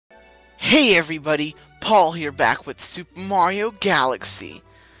Hey everybody, Paul here back with Super Mario Galaxy.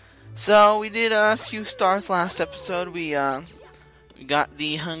 So we did a few stars last episode. We got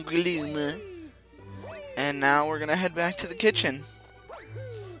the Hungry Luma, and now we're gonna head back to the kitchen,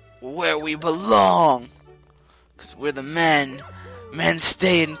 where we belong. Cause we're the men. Men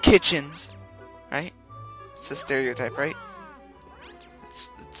stay in kitchens, right? It's a stereotype, right?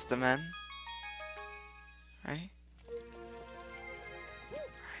 It's the men, right?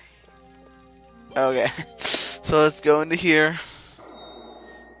 Okay, so let's go into here.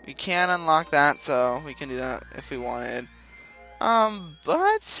 We can unlock that, so we can do that if we wanted.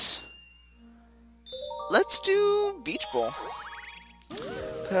 But let's do Beach Bowl,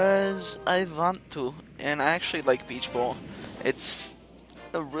 cause I want to, and I actually like Beach Bowl. It's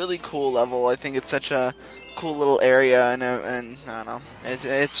a really cool level. I think it's such a cool little area, and I don't know.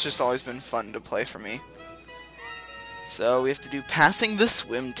 It's just always been fun to play for me. So we have to do passing the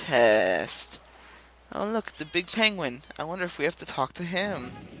swim test. Oh look, the big penguin. I wonder if we have to talk to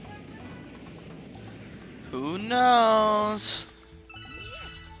him. Who knows?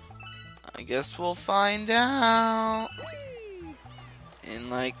 I guess we'll find out in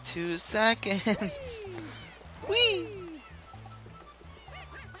like 2 seconds. Whee!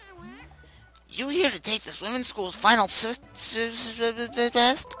 You here to take the swimming school's final test?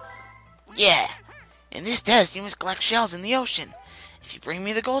 Yeah. In this test, you must collect shells in the ocean. If you bring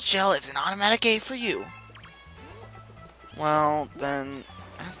me the gold shell, it's an automatic A for you. Well, then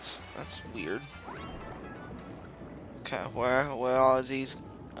that's weird. Okay, where are these?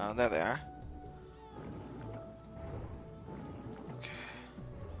 Oh, there they are. Okay,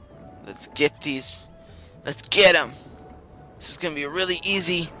 let's get these. Let's get them. This is gonna be a really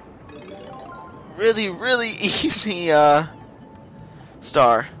easy, really easy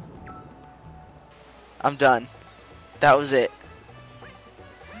star. I'm done. That was it.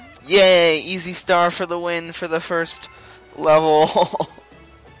 Yay! Easy star for the win for the first level.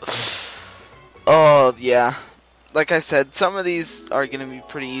 Oh, yeah. Like I said, some of these are going to be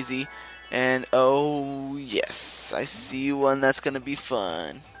pretty easy. And, oh, yes. I see one that's going to be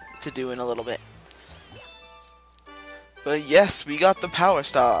fun to do in a little bit. But, yes, we got the Power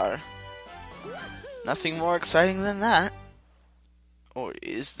Star. Nothing more exciting than that. Or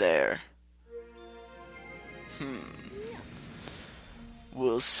is there?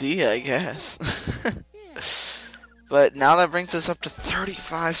 We'll see, I guess. But now that brings us up to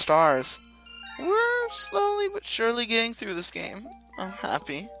 35 stars. We're slowly but surely getting through this game. I'm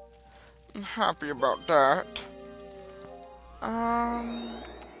happy. I'm happy about that.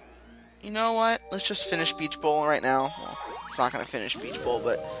 You know what? Let's just finish Beach Bowl right now. Well, it's not gonna finish Beach Bowl,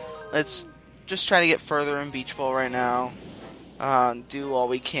 but let's just try to get further in Beach Bowl right now. Do all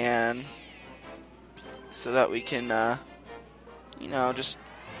we can so that we can, you know, just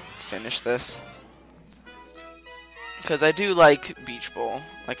finish this. Because I do like Beach Bowl,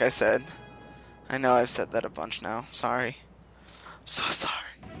 like I said. I know I've said that a bunch now. Sorry. I'm so sorry.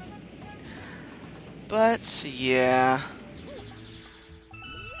 But, yeah.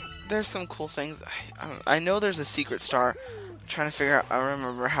 There's some cool things. I know there's a secret star. I'm trying to figure out, I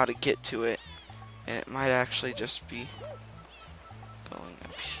remember how to get to it. And it might actually just be going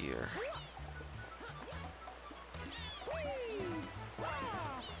up here.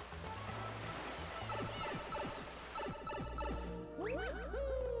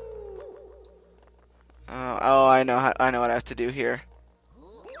 Oh, I know what I have to do here.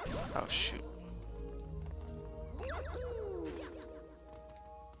 Oh shoot.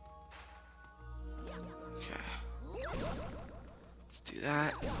 Okay. Let's do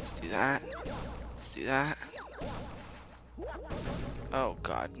that. Let's do that. Let's do that. Oh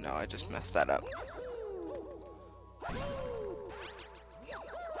god, no, I just messed that up.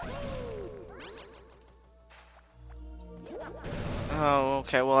 Oh,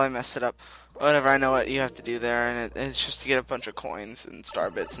 okay, well I messed it up. Whatever, I know what you have to do there, and it's just to get a bunch of coins and star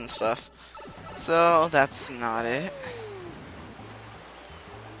bits and stuff. So, that's not it.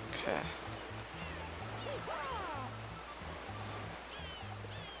 Okay.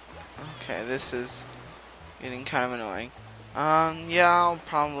 Okay, this is getting kind of annoying. Yeah, I'll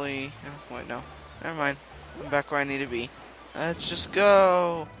probably... Oh, wait, no. Never mind. I'm back where I need to be. Let's just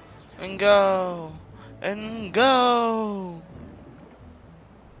go! And go! And go!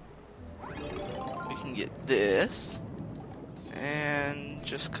 Get this, and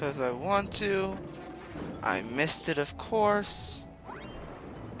just cause I want to, I missed it, of course,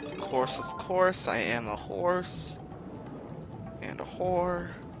 I am a horse, and a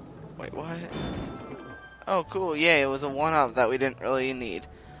whore. Wait, what? Oh, cool, yay, it was a one-up that we didn't really need.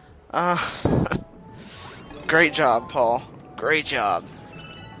 Great job, Paul, great job.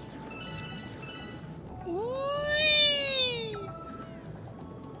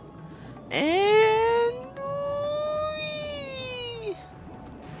 And...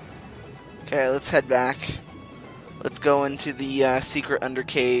 Okay, let's head back. Let's go into the secret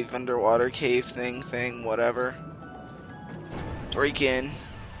underwater cave thing, whatever. Break in.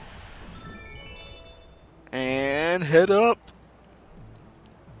 And head up.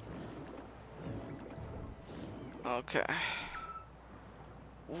 Okay.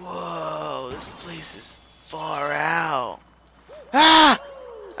 Whoa, this place is far out. Ah!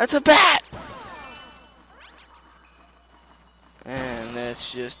 That's a bat! And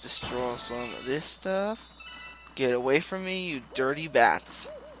let's just destroy some of this stuff. Get away from me, you dirty bats.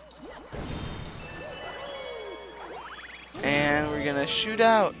 And we're gonna shoot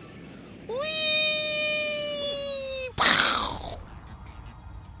out. Whee! Pow!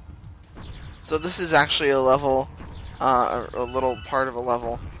 So this is actually a level, a little part of a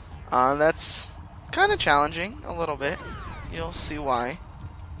level. That's kind of challenging, a little bit. You'll see why.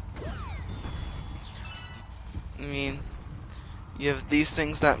 I mean, you have these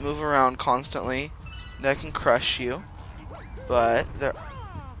things that move around constantly that can crush you, but there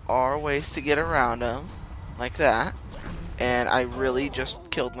are ways to get around them, like that. And I really just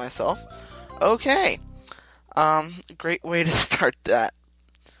killed myself. Okay, great way to start that.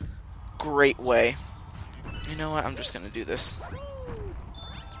 Great way. You know what? I'm just gonna do this.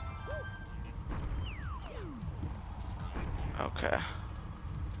 Okay.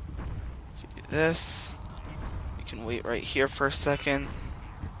 If you do this, you can wait right here for a second.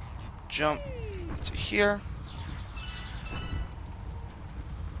 Jump to here.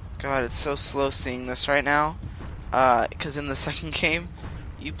 God, it's so slow seeing this right now. Because in the second game,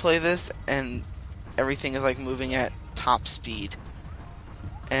 you play this and everything is like moving at top speed.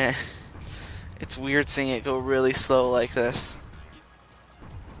 And it's weird seeing it go really slow like this.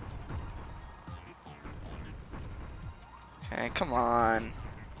 Okay, come on.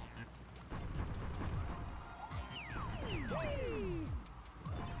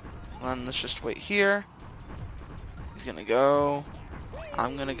 Let's just wait here. He's gonna go.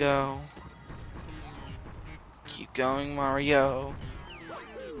 I'm gonna go. Keep going, Mario.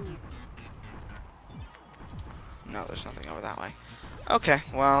 No, there's nothing over that way. Okay,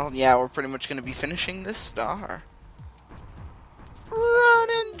 well, yeah, we're pretty much gonna be finishing this star. Run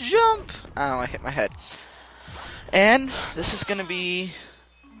and jump! Oh, I hit my head. And this is gonna be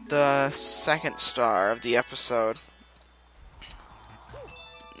the second star of the episode.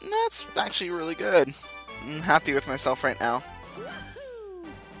 That's actually really good. I'm happy with myself right now.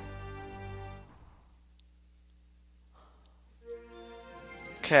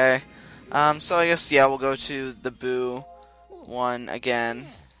 Okay. So I guess, yeah, we'll go to the Boo one again.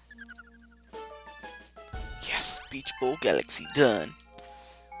 Yes, Beach Bowl Galaxy done.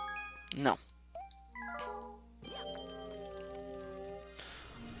 No.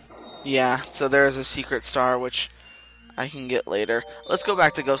 Yeah, so there's a secret star, which I can get later. Let's go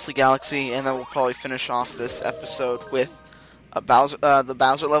back to Ghostly Galaxy, and then we'll probably finish off this episode with a Bowser, the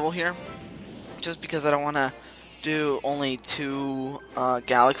Bowser level here. Just because I don't want to do only 2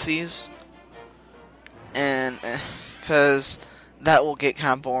 galaxies, and because that will get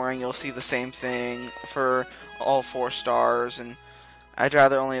kind of boring. You'll see the same thing for all 4 stars, and I'd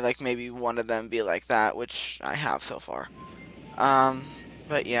rather only like maybe one of them be like that, which I have so far.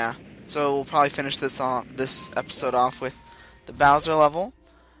 But yeah. So we'll probably finish this episode off with the Bowser level,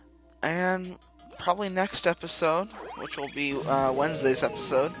 and probably next episode, which will be Wednesday's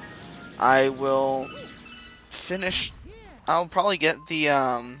episode, I will finish. I'll probably get the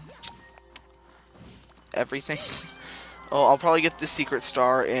everything. Oh, I'll probably get the secret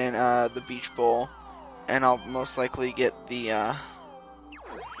star in the Beach Bowl, and I'll most likely get the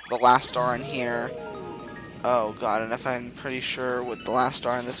last star in here. Oh god, and if I'm pretty sure what the last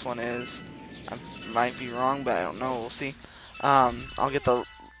star in this one is, I might be wrong, but I don't know, we'll see. I'll get the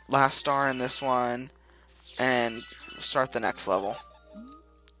last star in this one, and start the next level.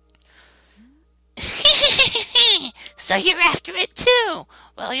 So you're after it too?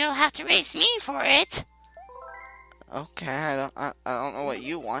 Well, you'll have to race me for it. Okay, I don't know what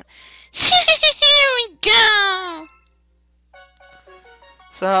you want. Here we go!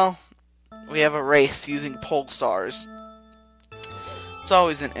 So, we have a race using pole stars. It's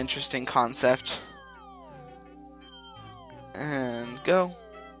always an interesting concept. And go.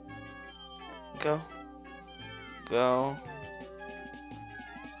 Go. Go.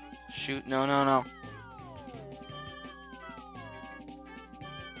 Shoot. No, no, no.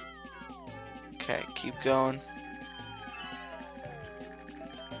 Okay, keep going.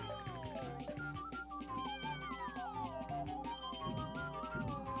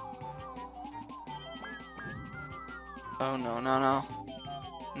 Oh, no, no, no.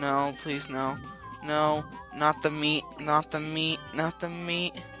 No, please, no. No, not the meat, not the meat, not the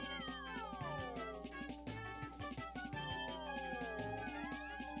meat.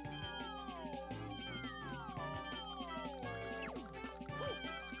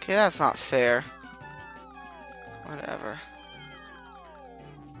 Okay, that's not fair. Whatever.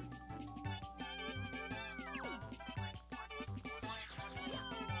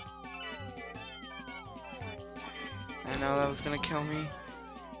 I know that was gonna kill me.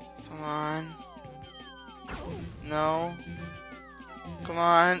 Come on. No. Come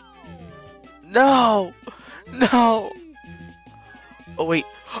on. No! No! Oh wait.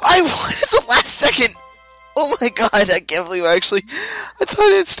 I won at the last second! Oh my god, I can't believe I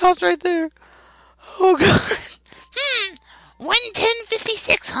thought it stopped right there. Oh god.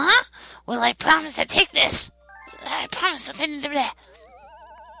 1:10:56, huh? Well, I promise to take this. I promise to...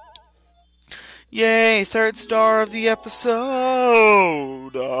 Yay, third star of the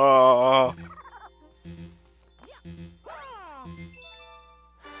episode.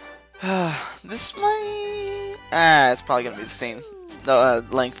 This might... it's probably going to be the same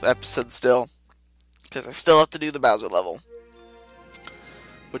length episode still. Because I still have to do the Bowser level.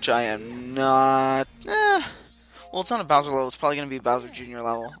 Which I am not... Well, it's not a Bowser level. It's probably going to be a Bowser Jr.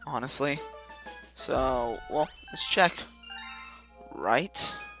 level, honestly. So, well, let's check.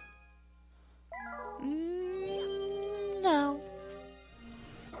 Right? No.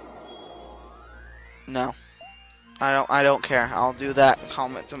 No. I don't care. I'll do that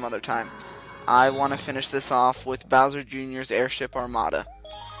comment some other time. I want to finish this off with Bowser Jr.'s Airship Armada.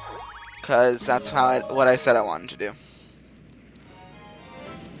 Because that's what I said I wanted to do.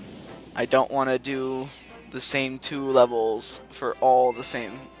 I don't want to do the same 2 levels for all the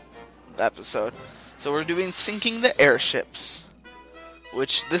same episode. So we're doing Sinking the Airships.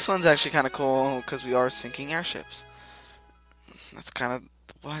 Which, this one's actually kind of cool because we are sinking airships. That's kind of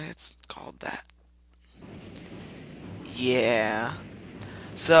why it's called that. Yeah.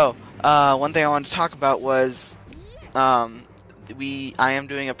 So, one thing I wanted to talk about was, I am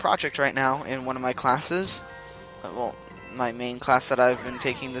doing a project right now in one of my classes. Well, my main class that I've been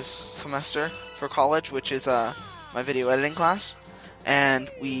taking this semester for college, which is my video editing class.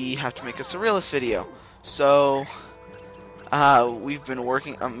 And we have to make a Surrealist video. So... we've been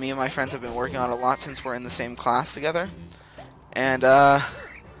working, me and my friends have been working on it a lot since we're in the same class together. And,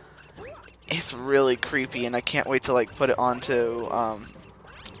 it's really creepy, and I can't wait to, like, put it onto,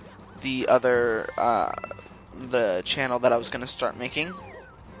 the other, the channel that I was gonna start making.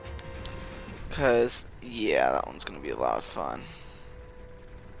 'Cause, yeah, that one's gonna be a lot of fun.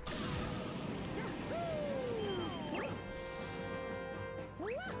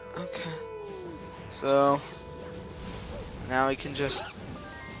 Okay. So... now we can just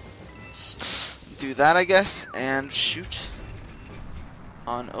do that, I guess, and shoot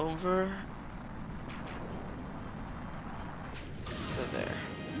on over to there.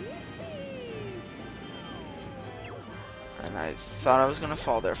 And I thought I was gonna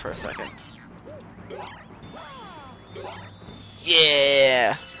fall there for a second.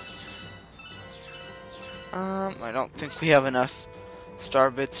 Yeah! I don't think we have enough star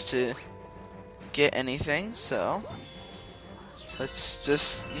bits to get anything, so... let's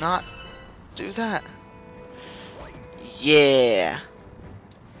just not do that. Yeah!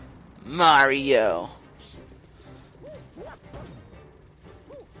 Mario!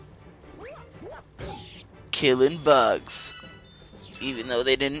 Killing bugs. Even though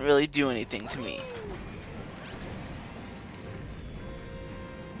they didn't really do anything to me.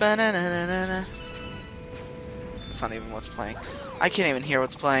 Ba-na-na-na-na-na. That's not even what's playing. I can't even hear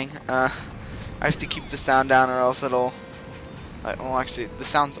what's playing. I have to keep the sound down or else it'll... well, actually, the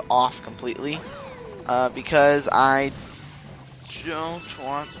sound's off completely. Because I don't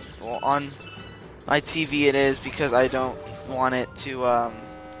want... well, on my TV it is because I don't want it to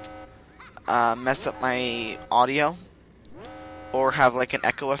mess up my audio. Or have, like, an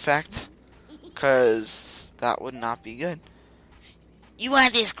echo effect. Because that would not be good. You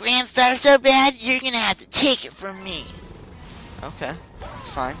want this Grand Star so bad, you're gonna have to take it from me. Okay, that's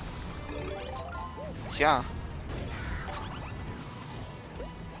fine. Yeah.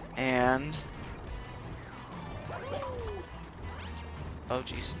 And... oh,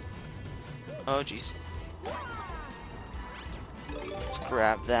 jeez. Oh, jeez. Let's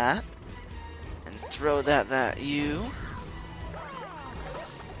grab that. And throw that at you.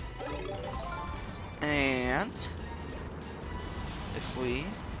 And... if we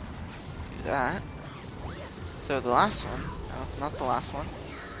do that... throw the last one. No, not the last one.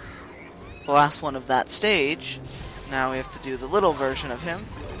 The last one of that stage. Now we have to do the little version of him.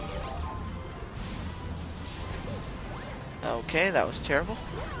 Okay, that was terrible.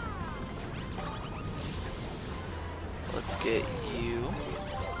 Let's get you.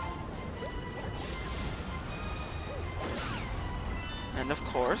 And of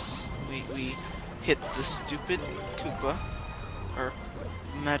course, we hit the stupid Koopa. Or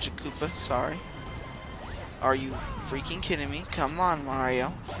Magic Koopa, sorry. Are you freaking kidding me? Come on,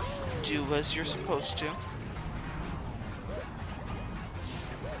 Mario. Do as you're supposed to.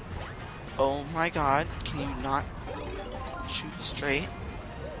 Oh my god, can you not shoot straight?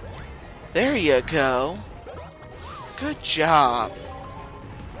 There you go. Good job.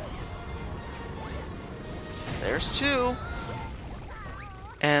 There's two.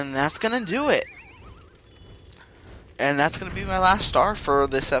 And that's gonna do it. And that's gonna be my last star for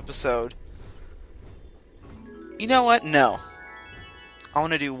this episode. You know what? No. I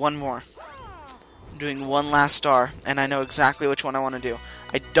want to do one more. I'm doing one last star, and I know exactly which one I want to do.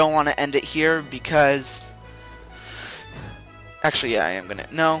 I don't want to end it here because... Actually, yeah, I am gonna...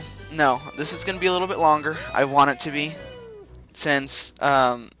 No. This is gonna be a little bit longer. I want it to be. Since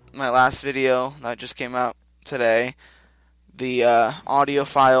my last video that just came out today, the audio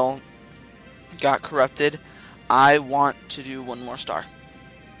file got corrupted. I want to do one more star.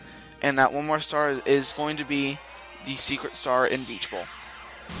 And that one more star is going to be the secret star in Beach Bowl.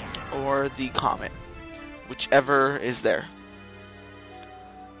 Or the comet. Whichever is there.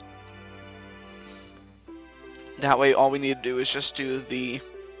 That way all we need to do is just do the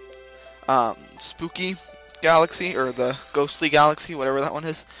spooky galaxy, or the ghostly galaxy, whatever that one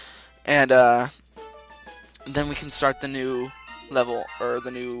is. And then we can start the new level, or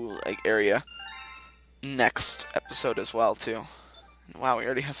the new area next episode as well too. Wow, we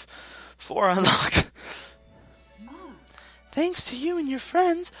already have 4 unlocked. Thanks to you and your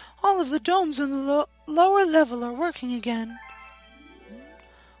friends, all of the domes on the lower level are working again.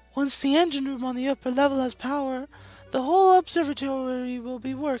 Once the engine room on the upper level has power, the whole observatory will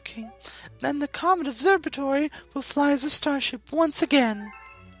be working. Then the Comet Observatory will fly as a starship once again.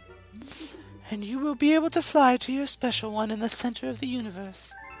 And you will be able to fly to your special one in the center of the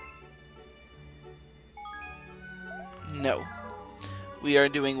universe. No. We are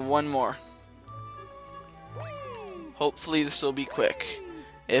doing one more. Hopefully this will be quick.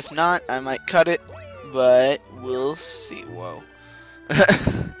 If not, I might cut it, but we'll see. Whoa.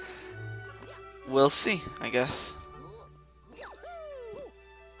 We'll see, I guess.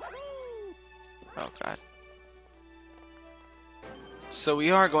 Oh god. So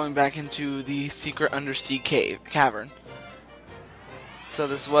we are going back into the secret undersea cavern. So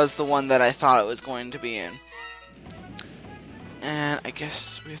this was the one that I thought it was going to be in. And I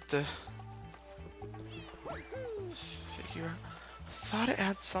guess we have to figure out. I thought it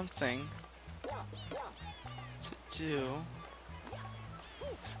had something to do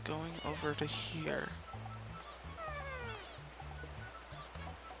with going over to here.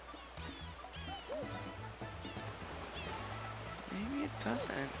 Maybe it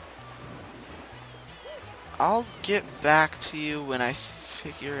doesn't. I'll get back to you when I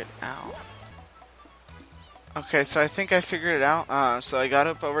figure it out. Okay, so I think I figured it out. So I got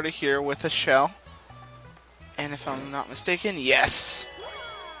up over to here with a shell. And if I'm not mistaken, yes!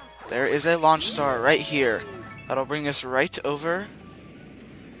 There is a launch star right here. That'll bring us right over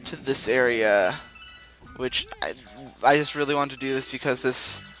to this area. Which, I just really want to do this because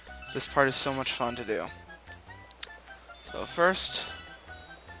this part is so much fun to do. So first,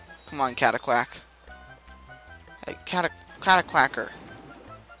 come on, Cataquack. Hey, Cataquacker.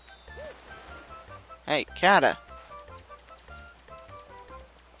 Hey, Cata.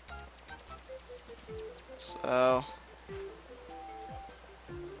 So,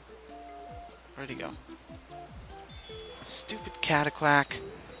 where'd he go? Stupid Cataquack.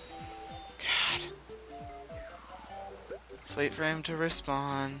 God. Let's wait for him to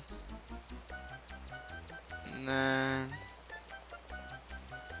respawn. And then,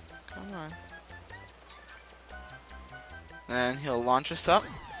 come on. Then he'll launch us up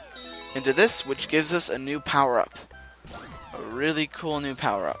into this, which gives us a new power-up. A really cool new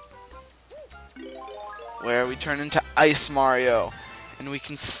power-up. Where we turn into Ice Mario. And we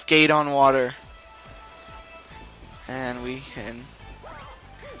can skate on water. And we can...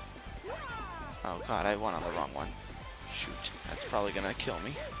 Oh god, I went on the wrong one. Shoot, that's probably gonna kill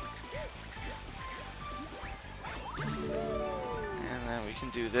me. And then we can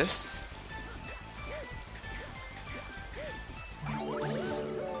do this.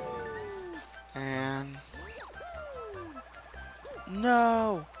 And...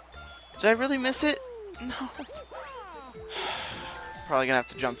 No! Did I really miss it? No! Probably gonna have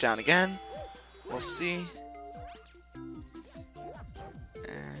to jump down again. We'll see. And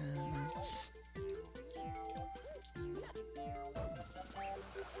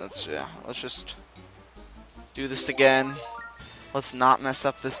let's just do this again. Let's not mess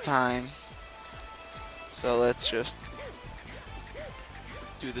up this time. So let's just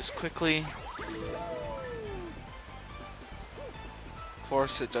do this quickly. Of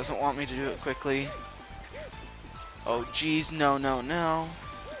course, it doesn't want me to do it quickly. Oh, geez, no, no, no.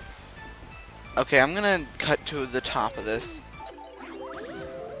 Okay, I'm gonna cut to the top of this.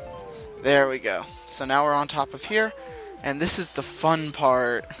 There we go. So now we're on top of here, and this is the fun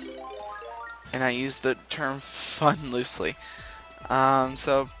part. And I use the term fun loosely.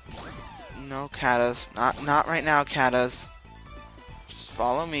 So no Katas. Not right now, Katas. Just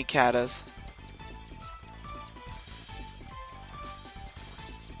follow me, Katas.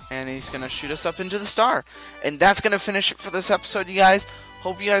 And he's gonna shoot us up into the star. And that's gonna finish it for this episode, you guys.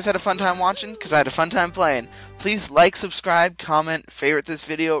 Hope you guys had a fun time watching, because I had a fun time playing. Please like, subscribe, comment, favorite this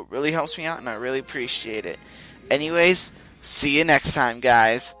video. It really helps me out, and I really appreciate it. Anyways, see you next time,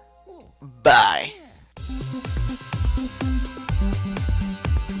 guys. Bye.